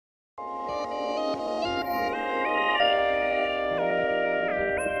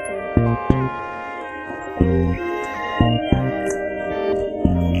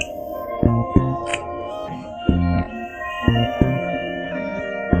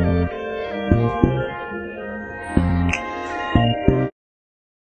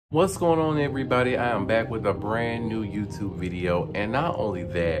What's going on, everybody? I am back with a brand new YouTube video, and not only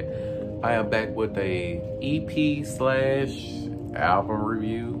that, I am back with a EP / album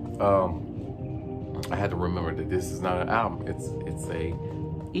review. I had to remember that this is not an album, it's a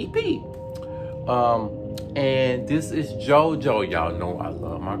EP. And this is JoJo. Y'all know I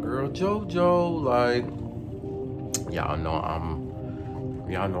love my girl JoJo. Like, y'all know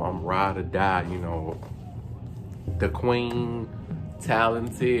I'm ride or die, you know, the queen,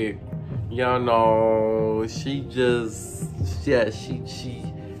 talented, y'all know, she just, yeah, she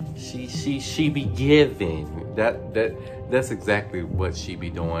be giving. That's exactly what she be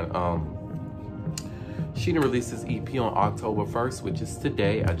doing. She didn't release this EP on October 1st, which is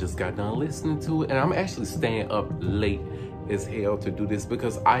today. I just got done listening to it, and I'm actually staying up late as hell to do this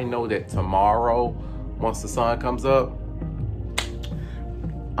because I know that tomorrow, once the sun comes up,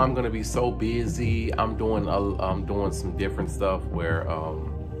 I'm gonna be so busy. I'm doing some different stuff where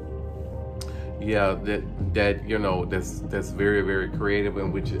yeah, that you know, that's very, very creative,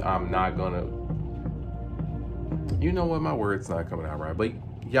 in which I'm not gonna, you know what, my word's not coming out right, but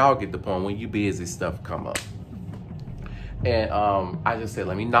y'all get the point. When you busy, stuff come up. And I just said,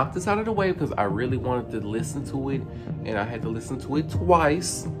 let me knock this out of the way because I really wanted to listen to it, and I had to listen to it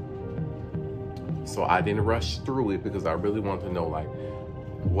twice. So I didn't rush through it because I really wanted to know, like,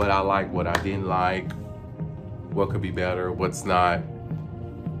 what I like, what I didn't like, what could be better, what's not.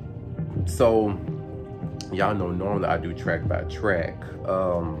 So y'all know normally I do track by track.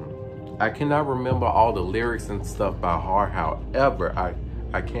 I cannot remember all the lyrics and stuff by heart. However,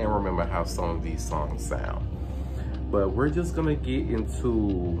 I can remember how some of these songs sound. But we're just gonna get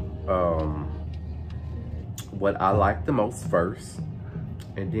into what I like the most first,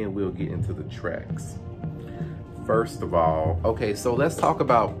 and then we'll get into the tracks. First of all, okay, so let's talk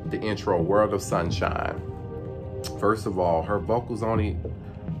about the intro, World of Sunshine. First of all, her vocals on it,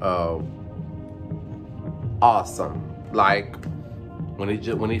 awesome. Like, when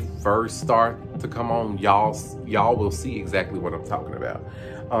it first start to come on, y'all will see exactly what I'm talking about.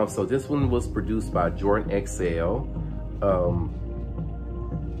 So this one was produced by Jordan XL.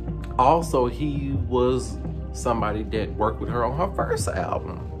 Also, he was somebody that worked with her on her first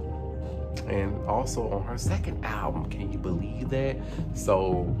album, and also on her second album. Can you believe that?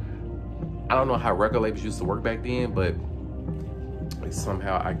 So I don't know how record labels used to work back then, but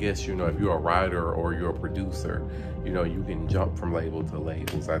somehow, I guess, you know, if you're a writer or you're a producer, you know, you can jump from label to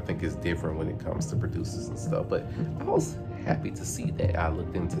labels. I think it's different when it comes to producers and stuff, but I was happy to see that. I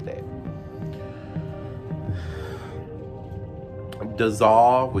looked into that.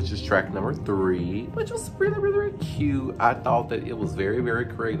 Dissolve, which is track number 3, which was really, really, really cute. I thought that it was very, very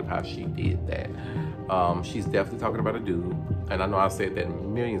creative how she did that. She's definitely talking about a dude, and I know I've said that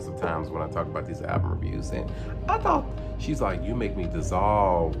millions of times when I talk about these album reviews, and I thought she's like, you make me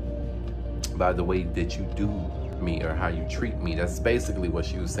dissolve by the way that you do me or how you treat me. That's basically what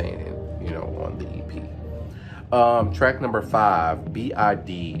she was saying, you know, on the EP. Track number 5,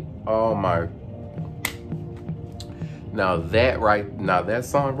 B.I.D. Oh my. Now that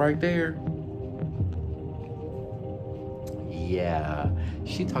song right there, yeah,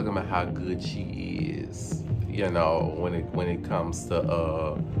 she talking about how good she is, you know, when it comes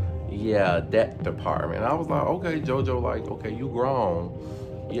to yeah, that department. I was like, okay, JoJo, like, okay, you grown,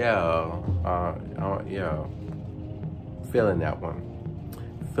 yeah, yeah, feeling that one.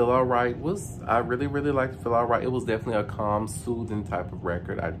 Feel Alright I really, really liked Feel Alright. It was definitely a calm, soothing type of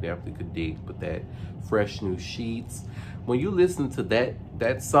record. I definitely could dig with that. Fresh New Sheets. When you listen to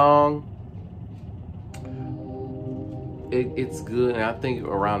that song, it's good. And I think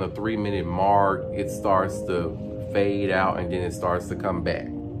around the 3-minute mark, it starts to fade out and then it starts to come back.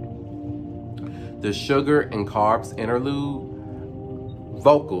 The Sugar and Carbs interlude,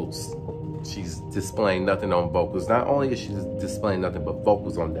 vocals. She's displaying nothing on vocals. Not only is she displaying nothing but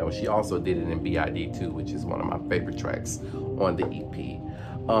vocals on that, but she also did it in B.I.D. too, which is one of my favorite tracks on the EP.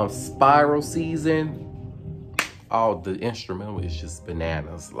 Spiral Season. Oh, the instrumental is just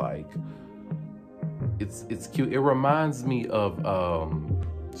bananas. Like, it's cute. It reminds me of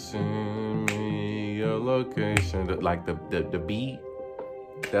send me your location. Like the beat.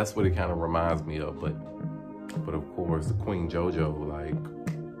 That's what it kind of reminds me of. But of course, the Queen JoJo, like,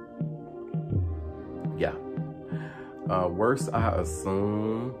 yeah. Worst, I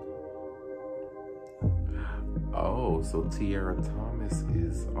assume. Oh, so Tiara Thomas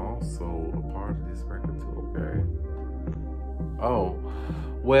is also a part of this record too, okay. Oh,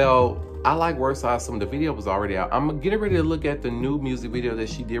 well, I like Worst Awesome. The video was already out. I'm getting ready to look at the new music video that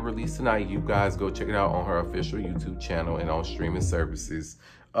she did release tonight. You guys go check it out on her official YouTube channel and on streaming services.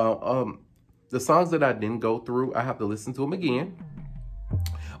 The songs that I didn't go through, I have to listen to them again.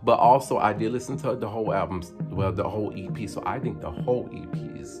 But also, I did listen to the whole album, well, the whole EP. So I think the whole EP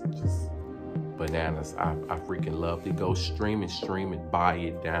is just bananas. I freaking love it. Go stream it, buy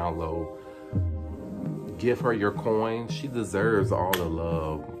it, download. Give her your coin. She deserves all the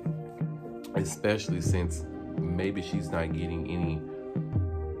love. Especially since maybe she's not getting any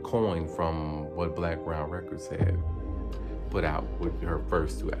coin from what Black Brown Records had put out with her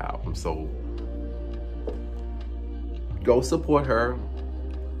first 2 albums. So go support her.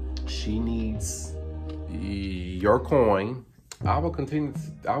 She needs your coin. I will continue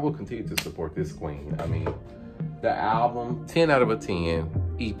to support this queen. I mean, the album, 10 out of a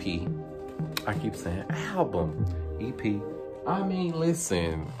 10. EP. I keep saying album, EP. I mean,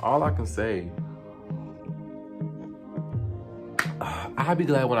 listen, all I can say, I'd be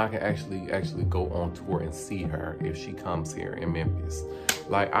glad when I can actually go on tour and see her if she comes here in Memphis.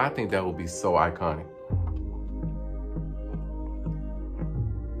 Like, I think that would be so iconic.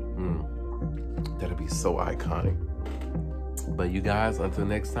 That'd be so iconic. But you guys, until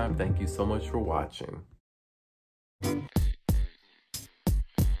next time, thank you so much for watching.